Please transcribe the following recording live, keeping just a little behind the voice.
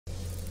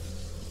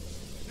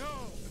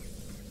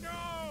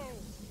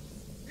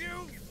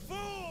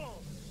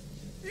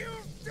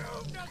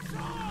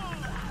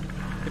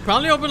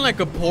Probably opened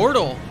like a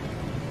portal.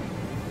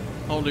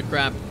 Holy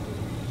crap.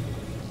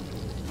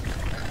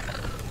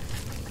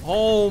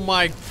 Oh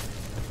my.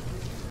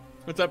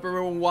 What's up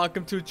everyone?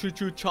 Welcome to Choo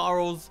Choo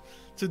CHarles.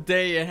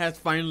 Today it has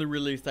finally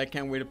released. I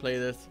can't wait to play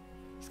this.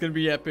 It's gonna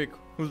be epic.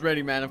 Who's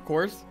ready, man? Of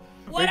course.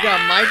 We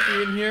got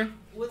Mikey in here.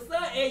 What's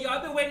up? Hey, yo,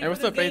 I've been waiting for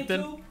this game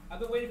too.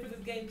 I've been waiting for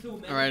this game too,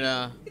 man. Alright,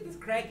 look at this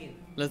cracking.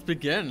 Let's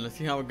begin. Let's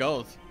see how it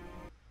goes.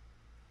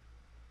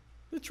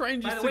 The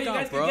train just took off, bro. By the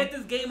way, you guys can get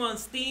this game on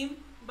Steam.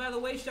 By the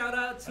way, shout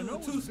out to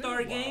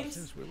 2-Star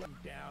Games.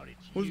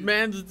 Whose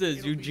man's is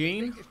this?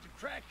 Eugene?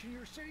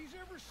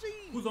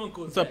 Whose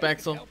uncle is What's up,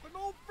 Axel?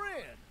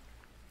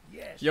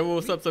 Yo,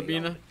 what's up,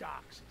 Sabina?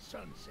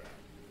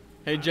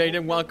 Hey,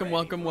 Jaden, welcome,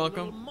 welcome,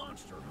 welcome.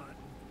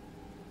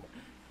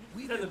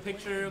 There's a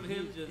picture of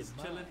him just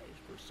chilling.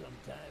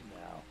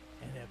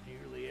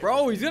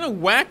 Bro, he's gonna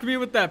whack me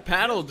with that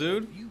paddle,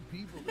 dude.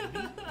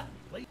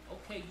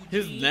 Okay,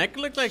 his neck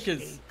looked like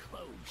his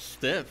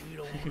stiff.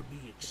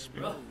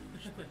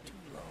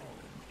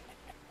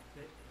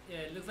 Yeah,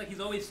 it looks like he's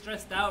always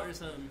stressed out or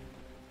something.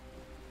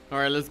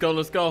 Alright, let's go,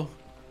 let's go.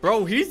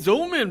 Bro, he's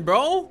zooming,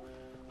 bro.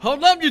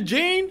 Hold up,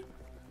 Eugene.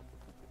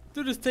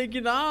 Dude is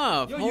taking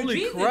off. Yo, holy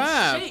Eugene's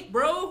crap. in shape,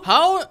 bro.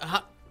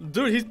 How?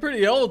 Dude, he's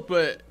pretty old,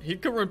 but he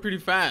could run pretty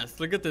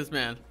fast. Look at this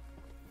man.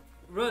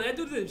 Bro, that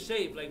dude's in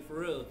shape, like for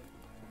real.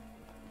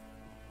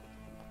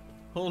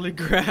 Holy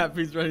crap,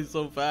 he's running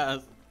so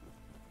fast.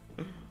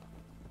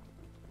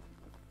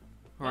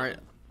 Alright.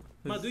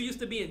 My dude used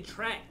to be in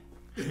track.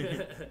 You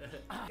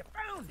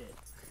found it.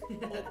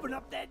 Open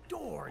up that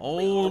door.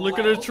 Oh, look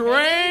at the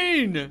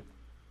train.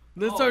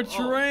 That's our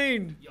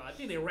train. Yo, I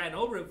think they ran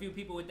over a few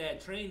people with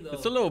that train, though.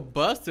 It's a little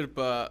busted,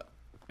 but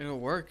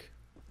it'll work.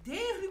 Damn.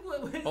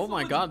 Oh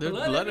my god, there's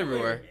blood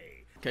everywhere.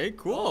 Okay,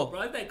 cool. Oh, bro,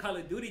 that's that Call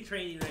of Duty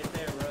training right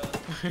there, bro.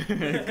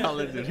 Call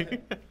of Duty.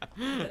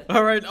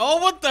 Alright. Oh,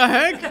 what the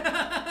heck?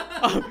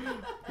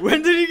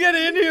 When did he get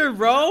in here,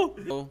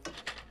 bro?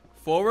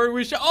 Forward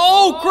we should.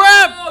 Oh,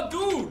 crap! Oh,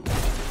 dude!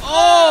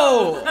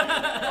 Oh!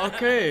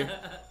 Okay,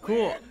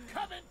 cool.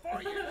 Coming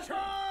for you,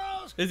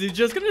 Charles. Is he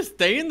just gonna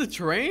stay in the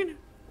train?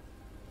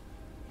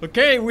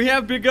 Okay, we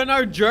have begun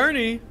our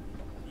journey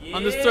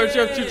on the search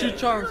of Choo Choo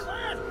CHarles.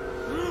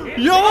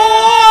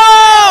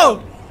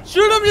 Yo!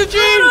 Shoot him,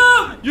 Eugene!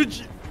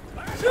 Eugene!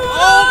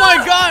 Oh my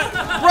god!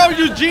 Bro,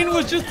 Eugene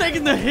was just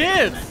taking the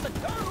hits!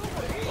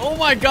 Oh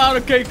my god,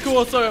 okay,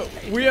 cool. So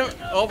we have,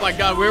 oh my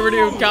god, we already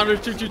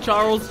encountered Choo Choo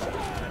CHarles.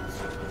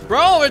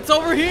 Bro, it's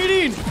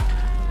overheating!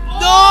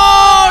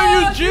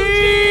 No,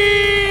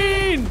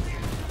 Eugene!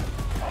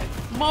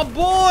 My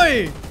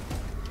boy!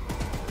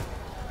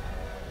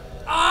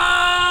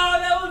 Oh,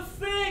 that was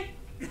sick!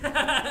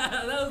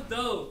 That was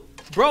dope.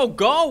 Bro,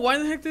 go! Why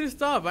the heck did it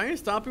stop? I ain't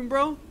stopping,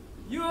 bro.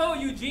 Yo,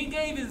 Eugene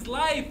gave his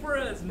life for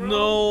us, bro.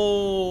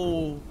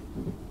 No.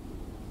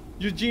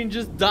 Eugene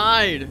just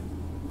died.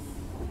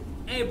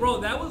 Hey, bro,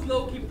 that was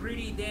low-key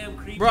pretty damn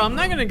creepy. Bro, I'm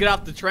not gonna get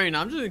off the train.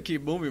 I'm just gonna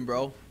keep moving,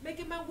 bro.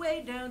 Making my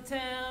way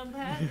downtown,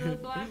 past the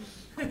block.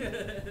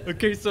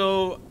 Okay,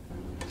 so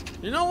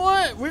you know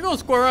what? We're gonna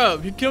square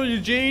up. You killed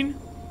Eugene.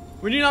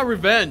 We need our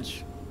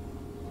revenge.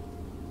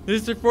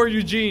 This is for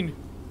Eugene.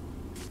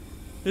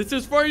 This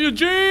is for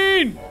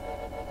Eugene.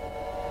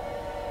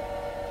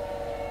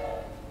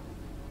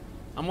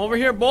 I'm over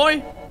here,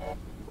 boy.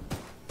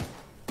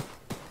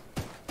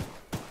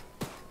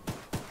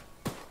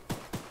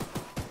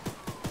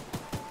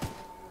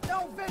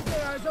 No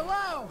visitors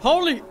allowed.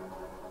 Holy.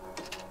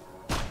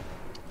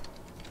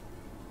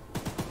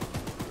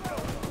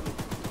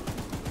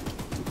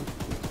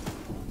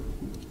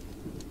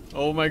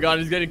 Oh my god,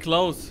 he's getting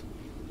close.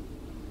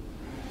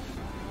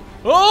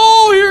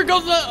 Oh, here it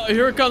goes.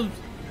 Here it comes.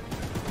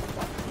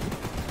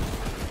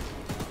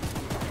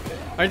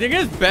 I think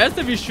it's best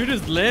if you shoot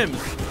his limbs.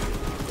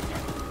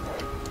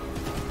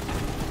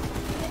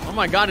 Oh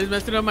my god, he's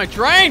messing up my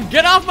train.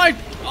 Get off my...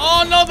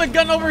 Oh no, the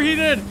gun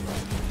overheated.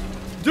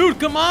 Dude,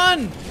 come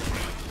on.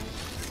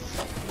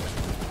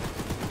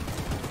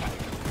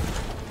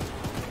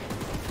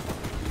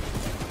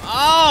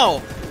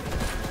 Ow.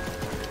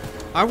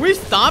 Are we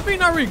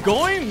stopping? Are we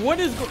going? What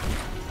is...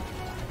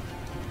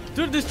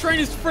 Dude, this train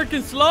is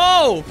freaking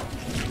slow.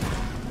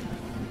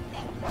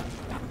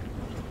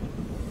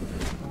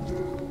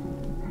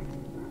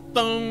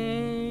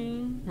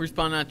 Dun.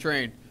 Respawn that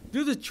train.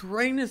 Dude, the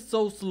train is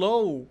so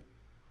slow.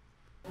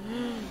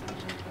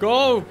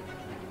 Go.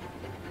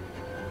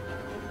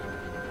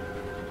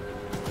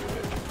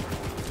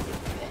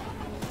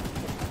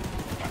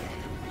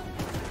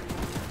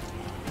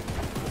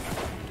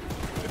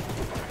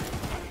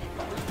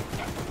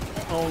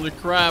 Holy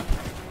crap.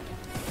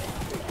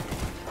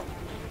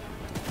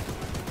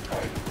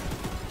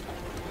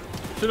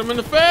 Shoot him in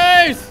the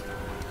face.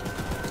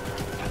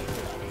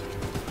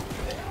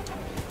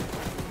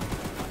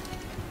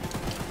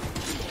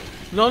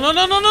 No, no,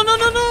 no, no, no, no,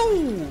 no,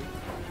 no!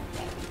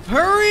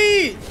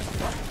 Hurry!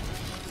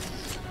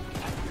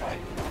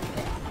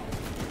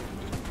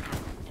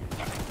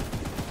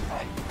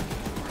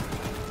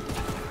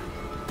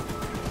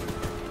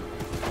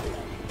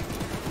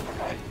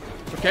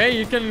 Okay,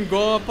 you can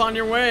go up on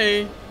your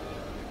way.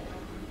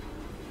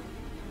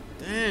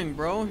 Dang,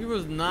 bro, he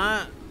was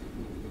not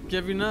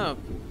giving up.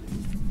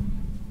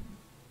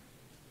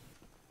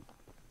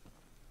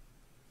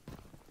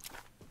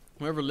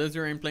 Whoever lives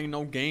here ain't playing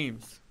no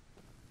games.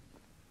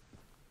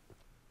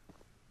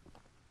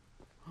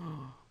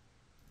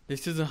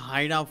 This is a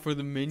hideout for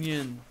the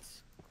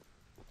minions.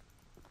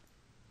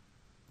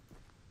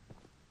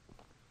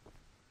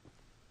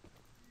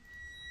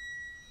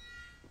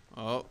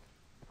 Oh,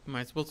 am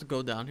I supposed to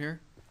go down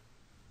here?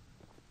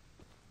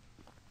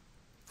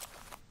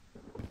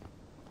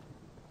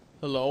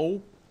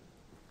 Hello?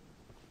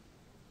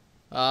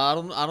 I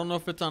don't know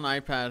if it's on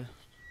iPad.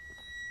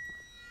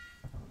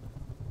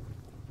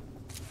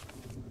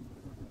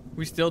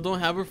 We still don't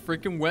have a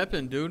freaking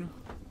weapon, dude.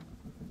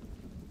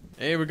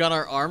 Hey, we got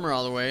our armor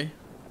all the way.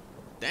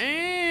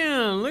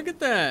 Damn, look at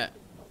that.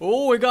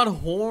 Oh, we got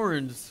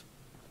horns.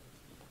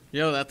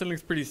 Yo, that thing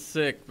looks pretty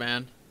sick,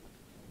 man.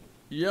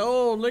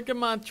 Yo, look at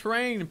my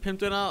train.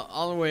 Pimped it out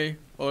all the way.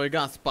 Oh, it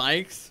got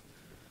spikes.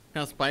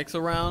 Got spikes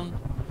around.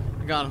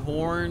 It got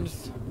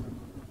horns.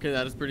 Okay,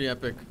 that is pretty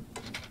epic.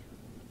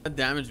 That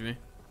damaged me.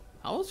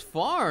 I was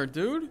far,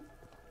 dude.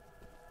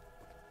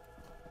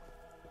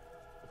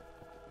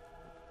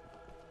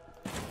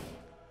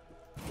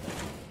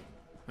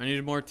 I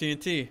needed more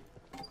TNT.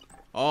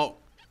 Oh.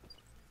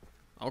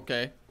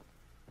 Okay.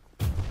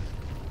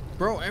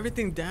 Bro,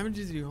 everything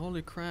damages you.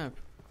 Holy crap.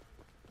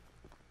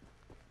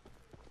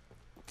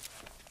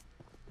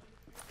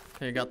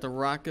 Okay, got the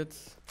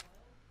rockets.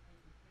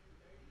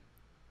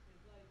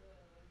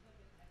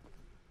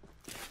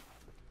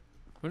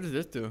 What does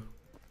this do?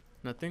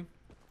 Nothing?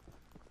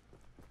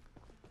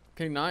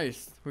 Okay,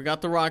 nice. We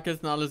got the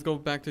rockets. Now let's go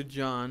back to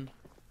John.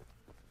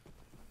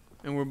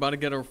 And we're about to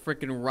get a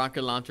freaking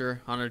rocket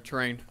launcher on our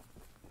train.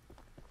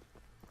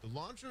 The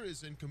launcher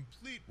is in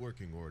complete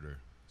working order,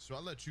 so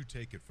I'll let you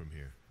take it from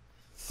here.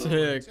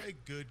 Sick.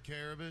 Take good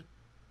care of it.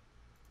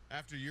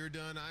 After you're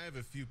done, I have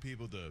a few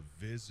people to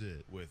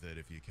visit with it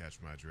if you catch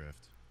my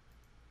drift.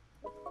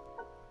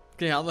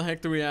 Okay, how the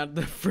heck do we add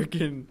the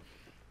freaking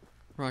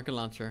rocket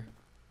launcher?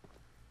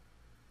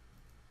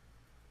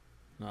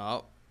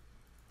 No.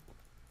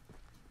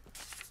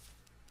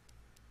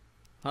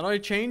 How do I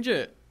change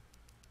it?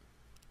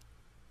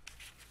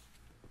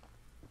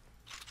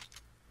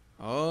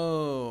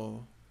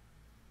 Oh.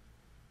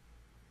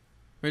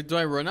 Wait, do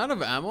I run out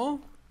of ammo?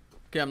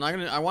 Okay, I'm not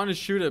gonna, I want to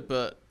shoot it,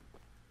 but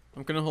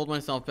I'm gonna hold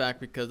myself back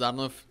because I don't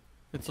know if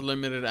it's a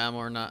limited ammo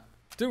or not.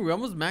 Dude, we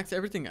almost maxed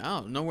everything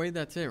out. No way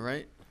that's it,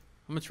 right?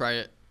 I'm gonna try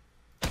it.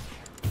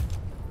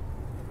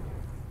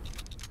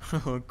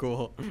 Oh,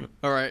 cool.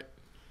 Alright.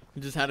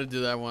 We just had to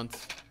do that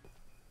once.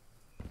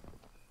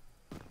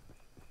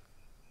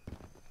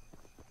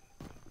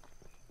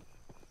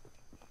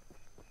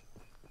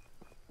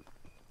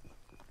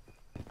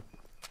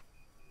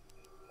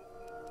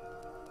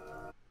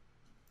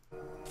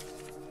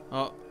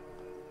 Oh.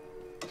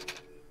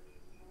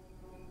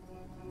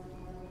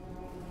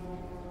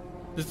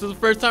 This is the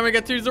first time I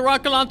get to use the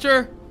rocket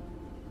launcher.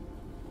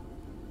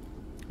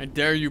 I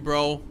dare you,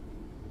 bro.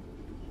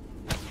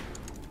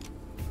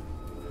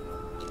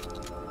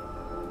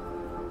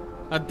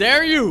 I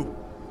dare you.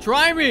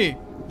 Try me.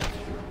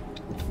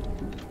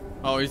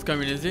 Oh, he's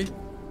coming, is he?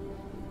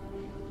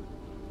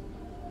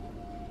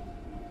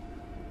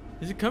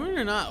 Is he coming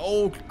or not?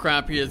 Oh,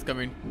 crap, he is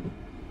coming.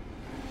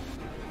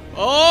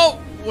 Oh,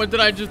 what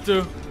did I just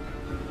do?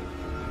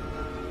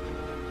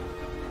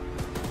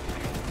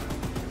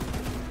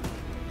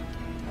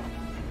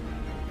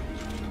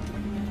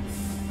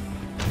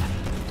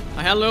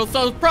 I had a little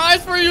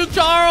surprise for you,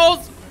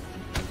 Charles.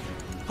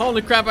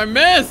 Holy crap, I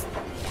missed.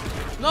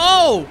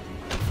 No.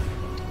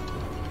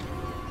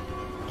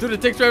 Dude,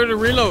 it takes forever to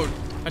reload.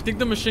 I think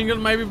the machine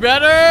gun might be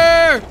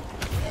better.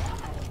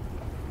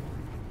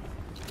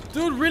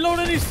 Dude, reload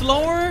any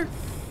slower?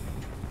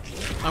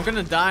 I'm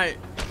gonna die.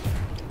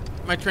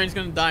 My train's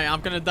gonna die. I'm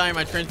gonna die.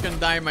 My train's gonna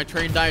die. My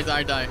train dies.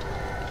 I die.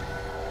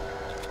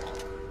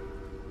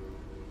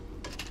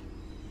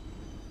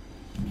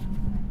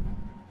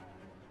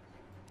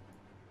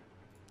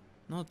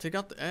 No, take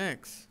out the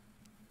X.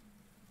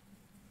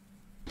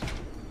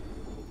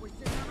 We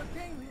should have a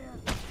game here.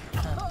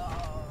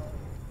 Oh.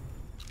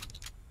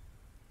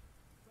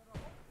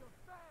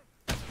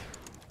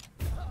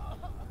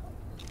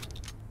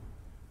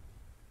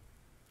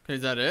 Okay,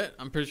 is that it?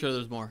 I'm pretty sure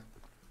there's more.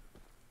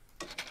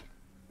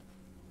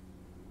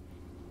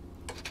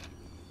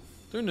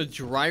 Doing a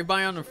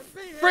drive-by on a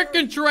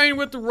freaking train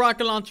with the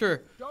rocket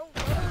launcher. Don't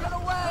let her get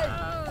away.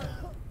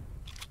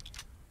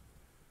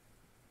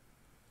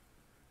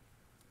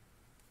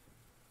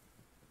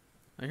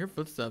 I hear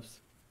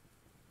footsteps.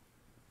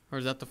 Or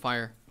is that the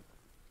fire?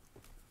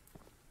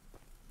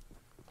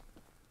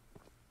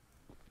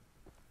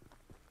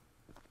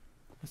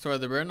 I swear,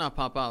 they better not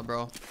pop out,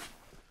 bro.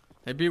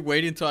 They'd be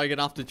waiting until I get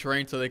off the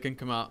train so they can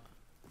come out.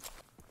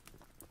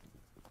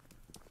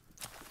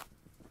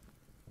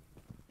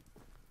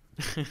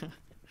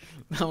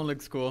 That one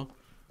looks cool.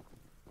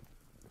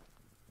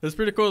 It's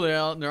pretty cool.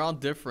 They're all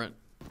different.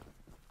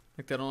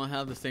 Like they don't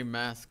have the same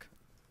mask.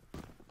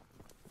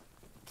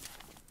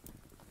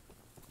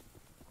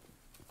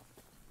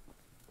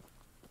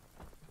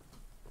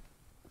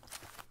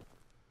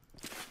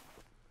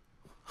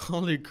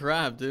 Holy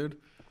crap, dude.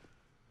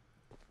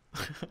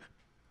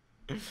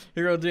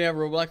 Hero, do you have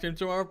Roblox game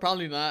tomorrow?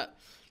 Probably not.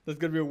 That's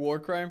gonna be a war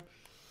crime.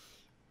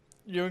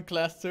 You in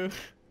class too?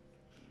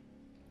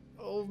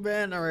 Oh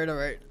man,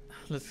 alright.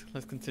 Let's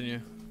continue.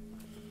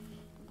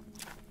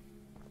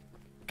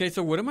 Okay,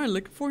 so what am I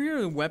looking for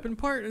here? The weapon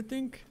part, I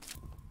think.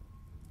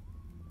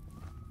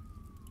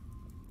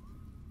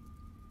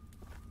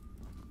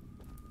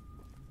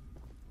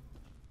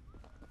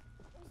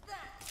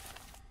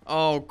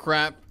 Oh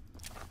crap.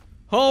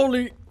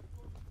 Holy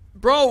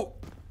bro,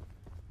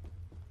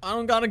 I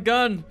don't got a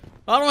gun.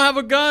 I don't have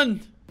a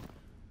gun.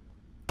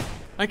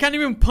 I can't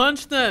even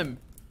punch them.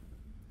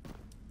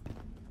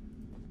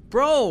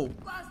 Bro.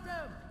 Blast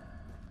them!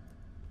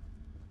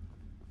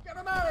 Get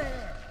them out of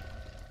here!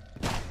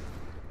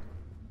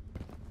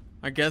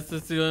 I guess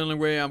this is the only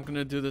way I'm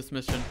gonna do this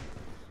mission.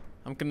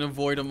 I'm gonna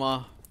avoid them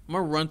all. I'm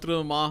gonna run through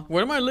them all.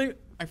 What am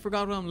I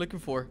forgot what I'm looking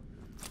for.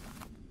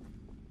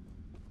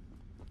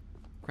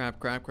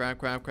 Crap.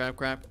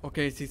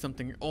 Okay, I see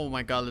something. Oh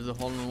my god, there's a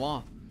hole in the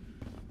wall.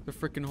 There's a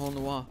freaking hole in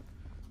the wall.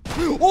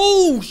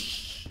 Oh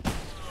shh.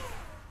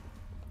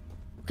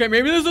 Okay,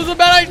 maybe this was a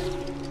bad idea.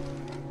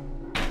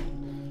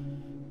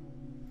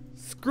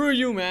 Screw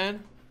you,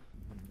 man.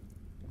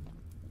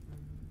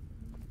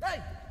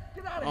 Hey,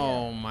 get out of here!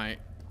 Oh my.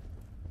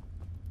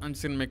 I'm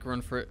just gonna make a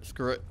run for it.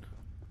 Screw it.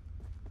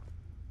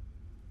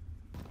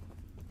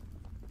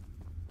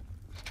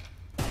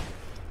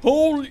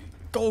 Holy.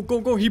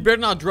 Go. He better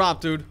not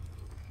drop, dude.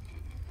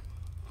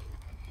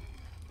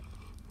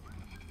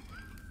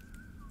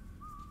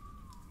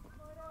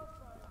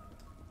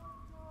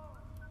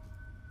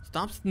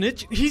 Stop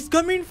snitching. He's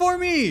coming for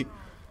me.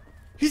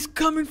 He's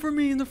coming for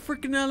me in the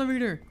freaking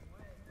elevator.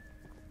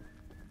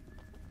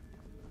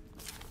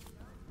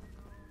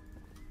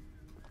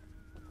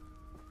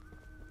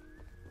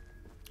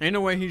 Ain't no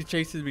way he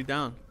chases me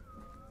down.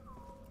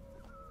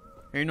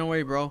 Ain't no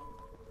way, bro.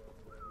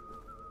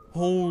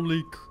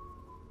 Holy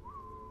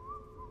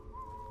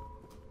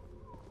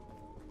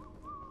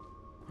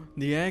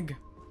the egg.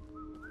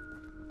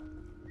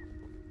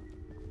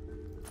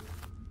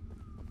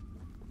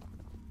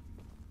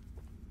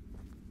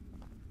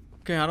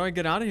 Okay, how do I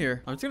get out of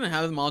here? I'm just gonna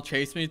have them all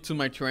chase me to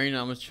my train and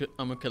I'm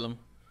gonna kill them.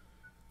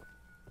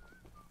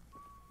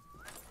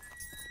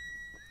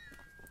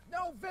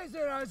 No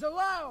visitors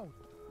allowed!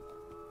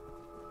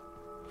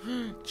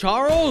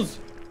 Charles!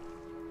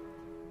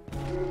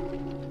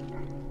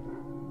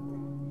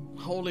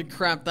 Holy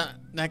crap,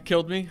 that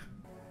killed me.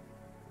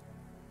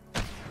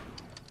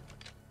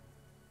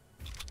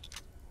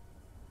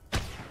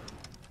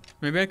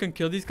 Maybe I can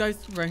kill these guys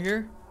right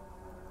here.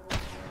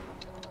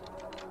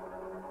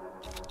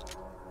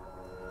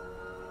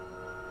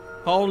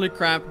 Holy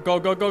crap. Go.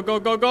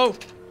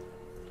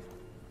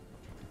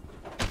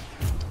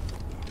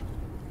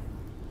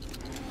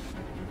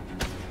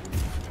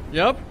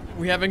 Yep,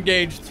 we have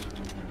engaged.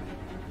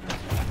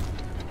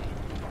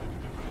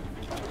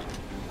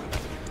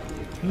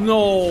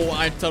 No,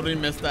 I totally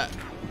missed that.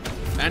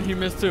 And he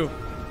missed too.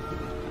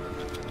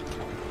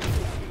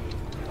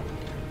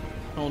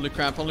 Holy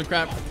crap.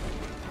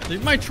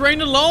 Leave my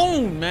train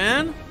alone,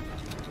 man.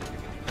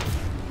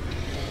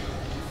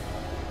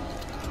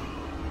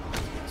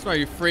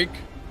 Sorry, you freak.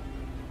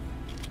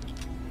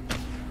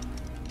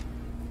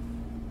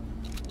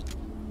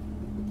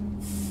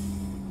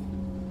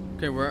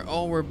 Okay,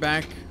 we're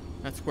back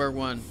at square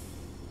one.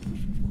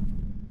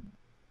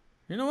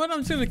 You know what? I'm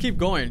just gonna keep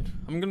going.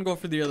 I'm gonna go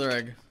for the other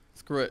egg.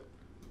 Screw it.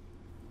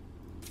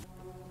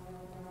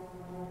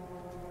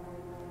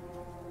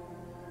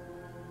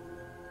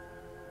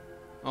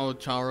 Oh,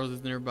 Charles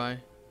is nearby.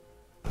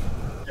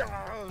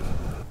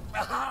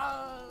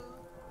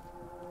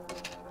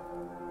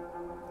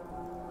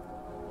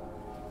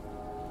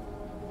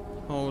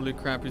 Holy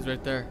crap, he's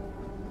right there.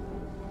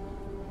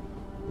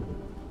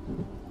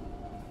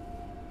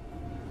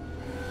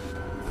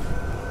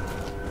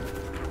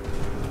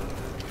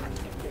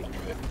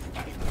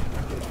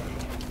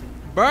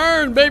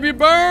 Burn, baby,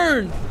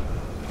 burn!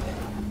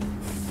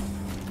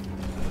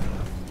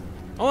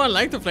 Oh, I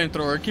like the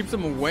flamethrower. It keeps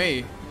them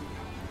away.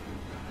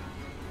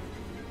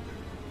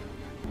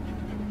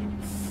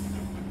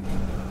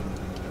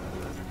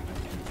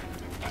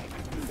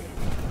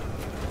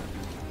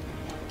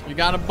 You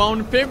got a bone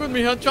to pick with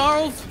me, huh,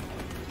 Charles?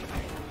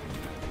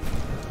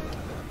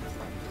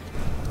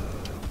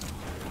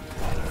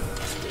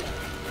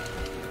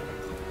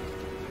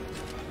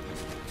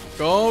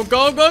 Go!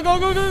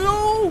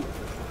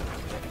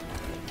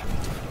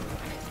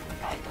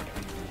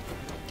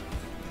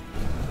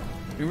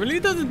 It really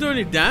doesn't do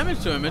any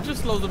damage to him. It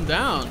just slows him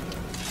down.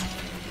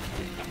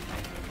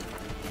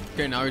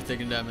 Okay, now he's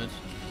taking damage.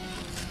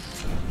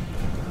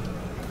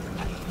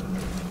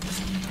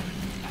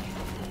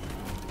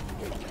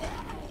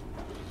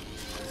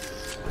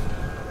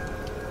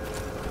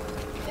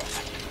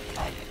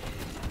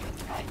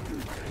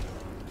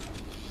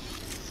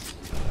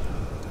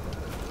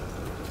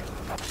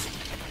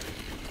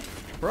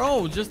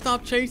 Bro, just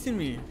stop chasing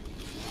me.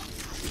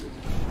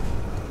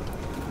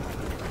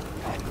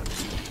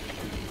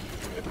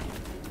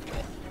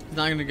 He's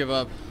not gonna give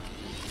up.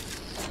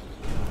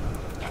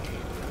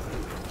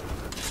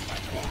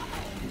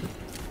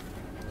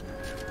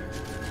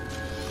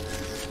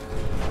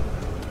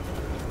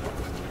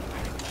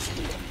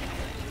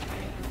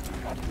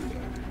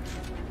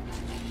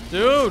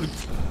 Dude,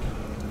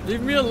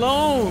 leave me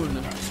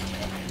alone.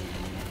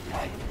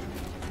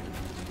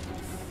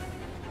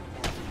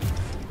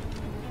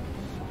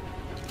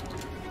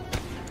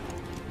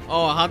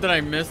 Oh, how did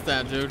I miss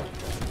that, dude?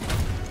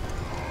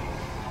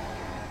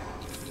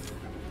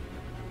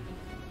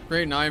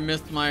 Great, now I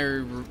missed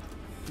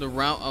the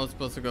route I was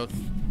supposed to go.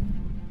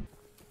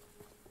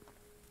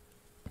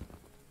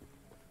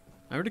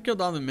 I already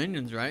killed all the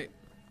minions, right?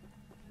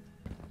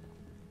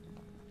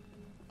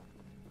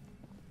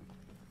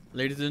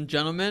 Ladies and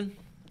gentlemen,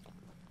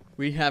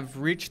 we have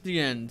reached the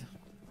end.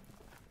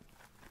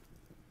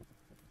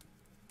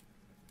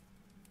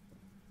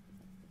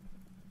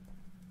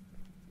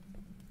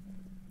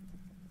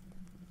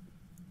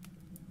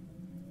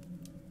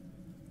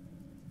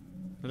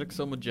 It looks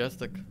so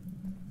majestic.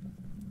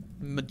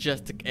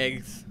 Majestic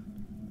eggs.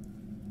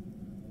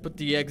 Put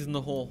the eggs in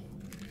the hole.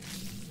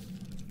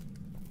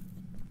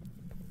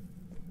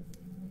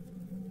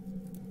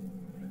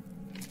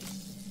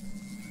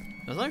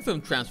 That's like some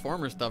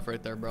Transformer stuff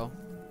right there, bro.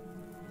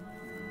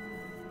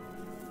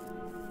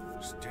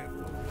 Step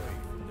away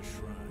from the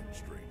shrine,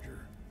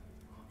 stranger.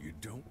 You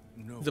don't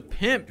know He's a what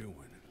pimp. you're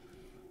doing.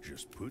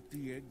 Just put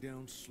the egg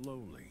down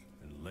slowly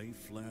and lay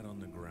flat on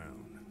the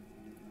ground.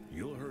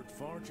 You'll hurt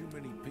far too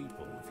many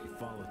people if you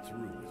follow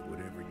through with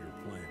whatever you're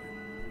planning.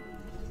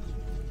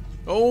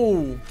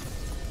 Oh.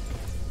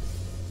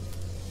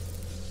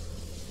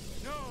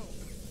 No!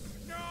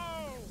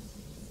 No!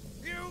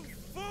 You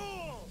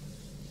fool!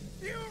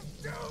 You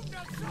doomed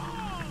us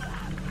all!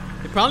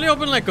 They probably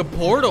opened like a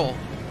portal.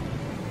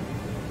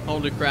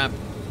 Holy crap.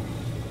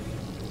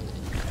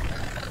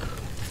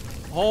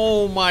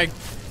 Oh my.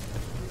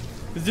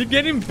 Is it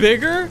getting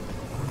bigger?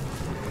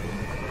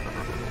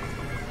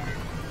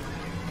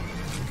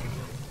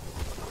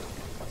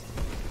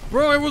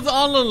 Bro, it was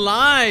all a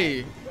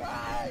lie.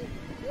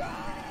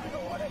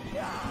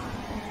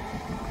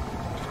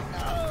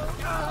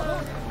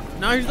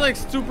 Now he's like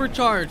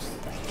supercharged.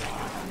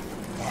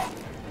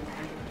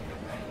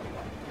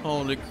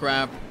 Holy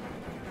crap.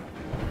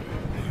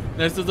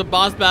 This is a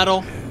boss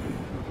battle.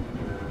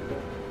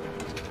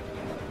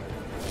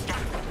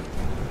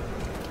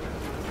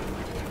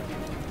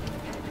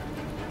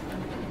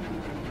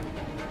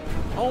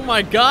 Oh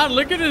my god,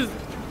 look at his.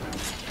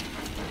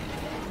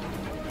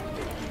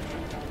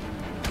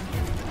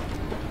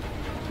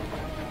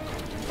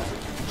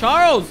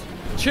 Charles,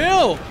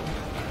 chill.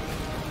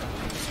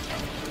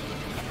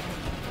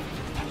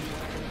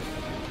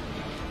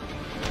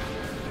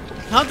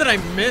 How did I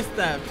miss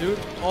that, dude?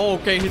 Oh,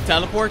 okay, he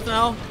teleports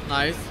now.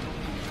 Nice.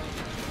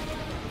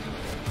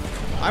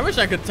 I wish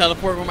I could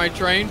teleport with my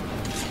train.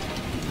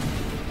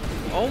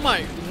 Oh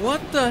my,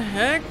 what the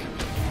heck?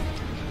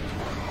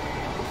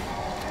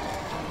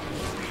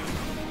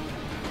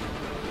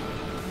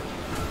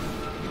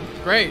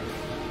 Great.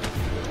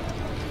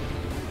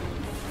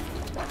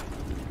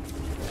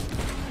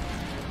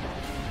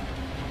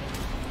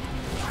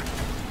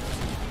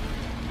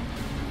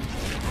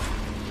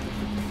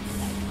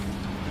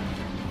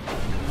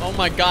 Oh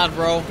my god,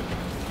 bro.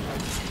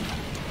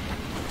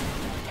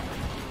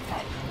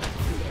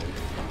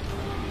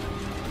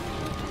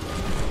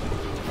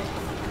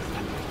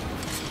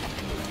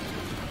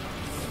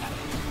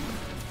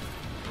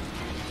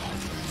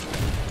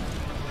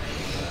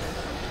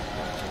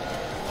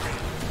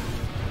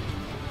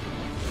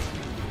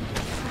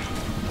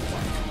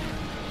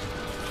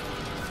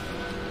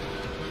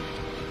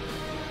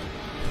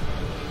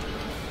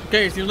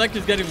 Okay, it seems like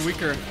he's getting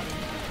weaker.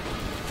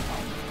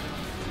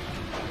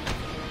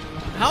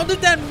 How did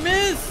that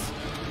miss?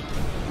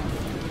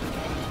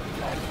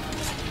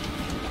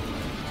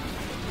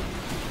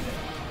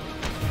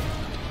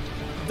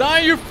 Die,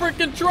 you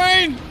freaking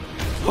train!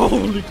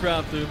 Holy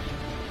crap, dude.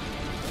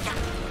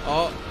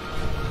 Oh.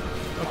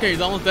 Okay,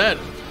 he's almost dead,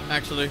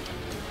 actually.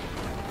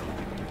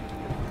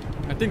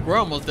 I think we're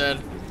almost dead.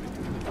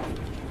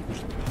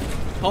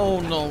 Oh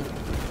no.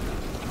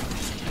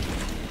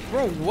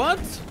 Bro, what?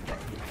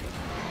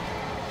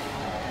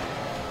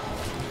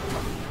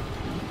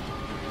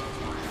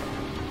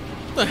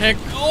 What the heck?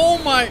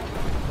 Oh my.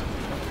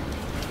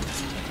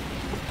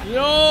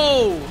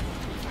 Yo.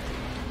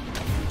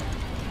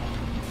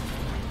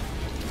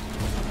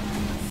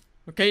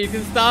 Okay, you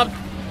can stop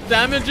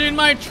damaging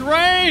my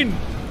train.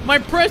 My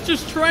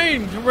precious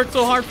train. I worked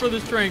so hard for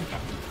this train.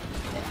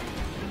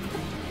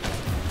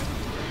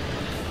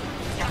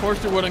 Of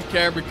course you wouldn't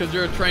care because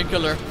you're a train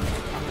killer.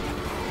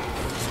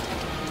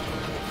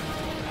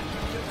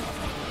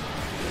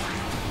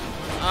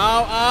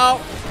 Ow,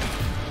 ow.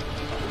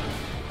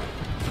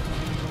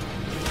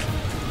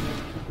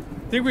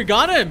 I think we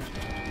got him.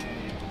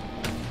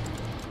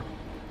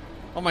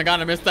 Oh my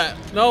god, I missed that.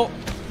 No.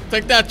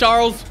 Take that,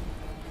 Charles.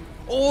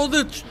 Oh,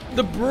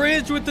 the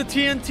bridge with the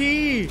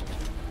TNT.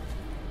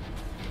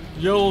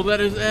 Yo, that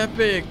is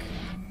epic.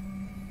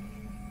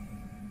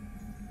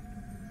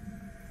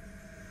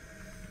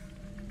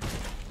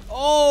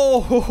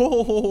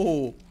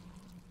 Oh,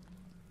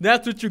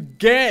 that's what you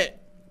get.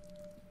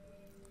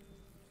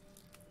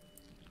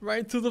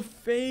 Right to the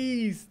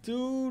face,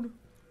 dude.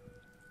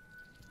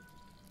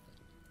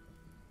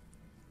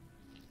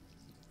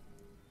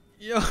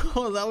 Yo,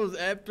 that was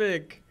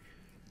epic.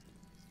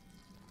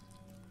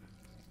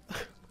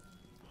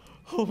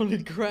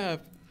 Holy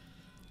crap.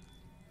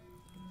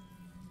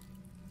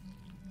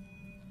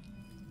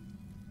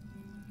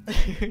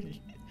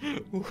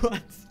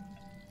 What?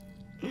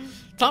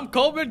 Tom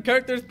Coben,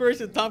 character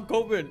inspiration, Tom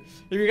Coben.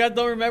 If you guys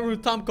don't remember who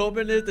Tom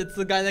Coben is, it's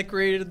the guy that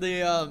created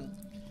the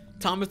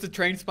Thomas the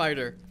Train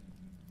Spider.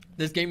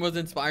 This game was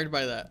inspired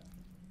by that.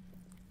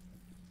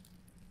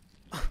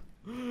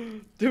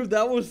 Dude,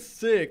 that was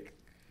sick.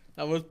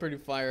 That was pretty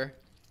fire.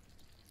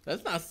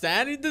 That's not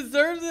sad, he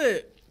deserves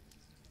it.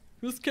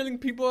 Who's killing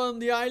people on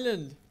the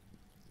island?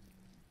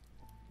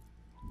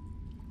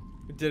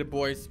 We did it,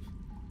 boys.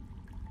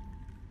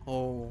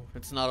 Oh,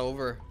 it's not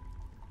over.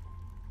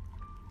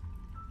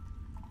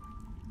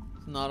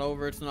 It's not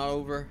over, it's not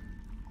over.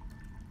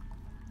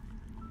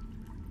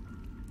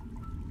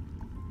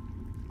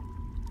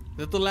 Is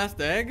that the last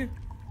egg?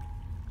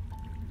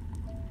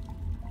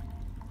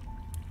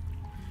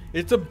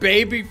 It's a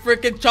baby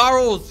freaking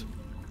Charles!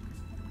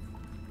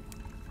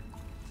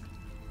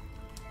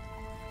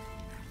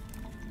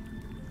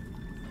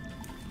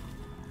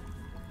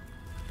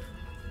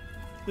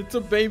 It's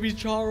a baby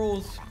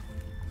Charles.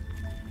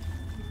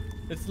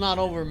 It's not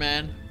over,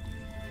 man.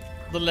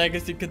 The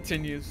legacy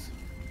continues.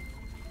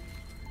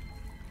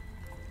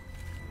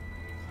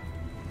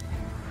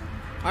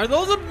 Are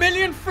those a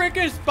million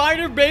freaking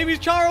spider baby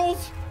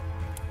Charles?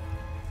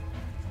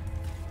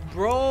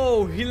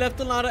 Bro, he left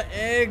a lot of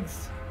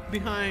eggs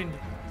behind.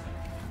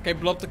 Okay,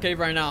 blow up the cave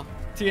right now.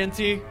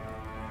 TNT.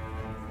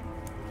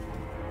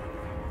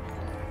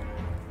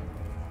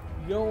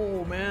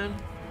 Yo, man.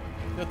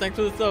 Yo, thanks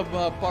for the sub,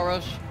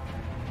 Parash.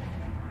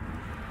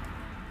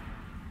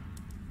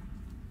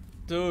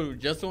 Dude,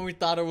 just when we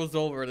thought it was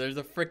over, there's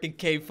a freaking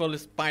cave full of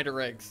spider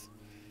eggs.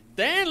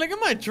 Damn, look at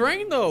my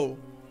train though.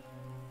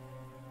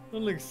 That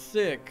looks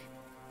sick.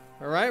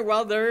 Alright,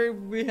 well, there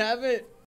we have it.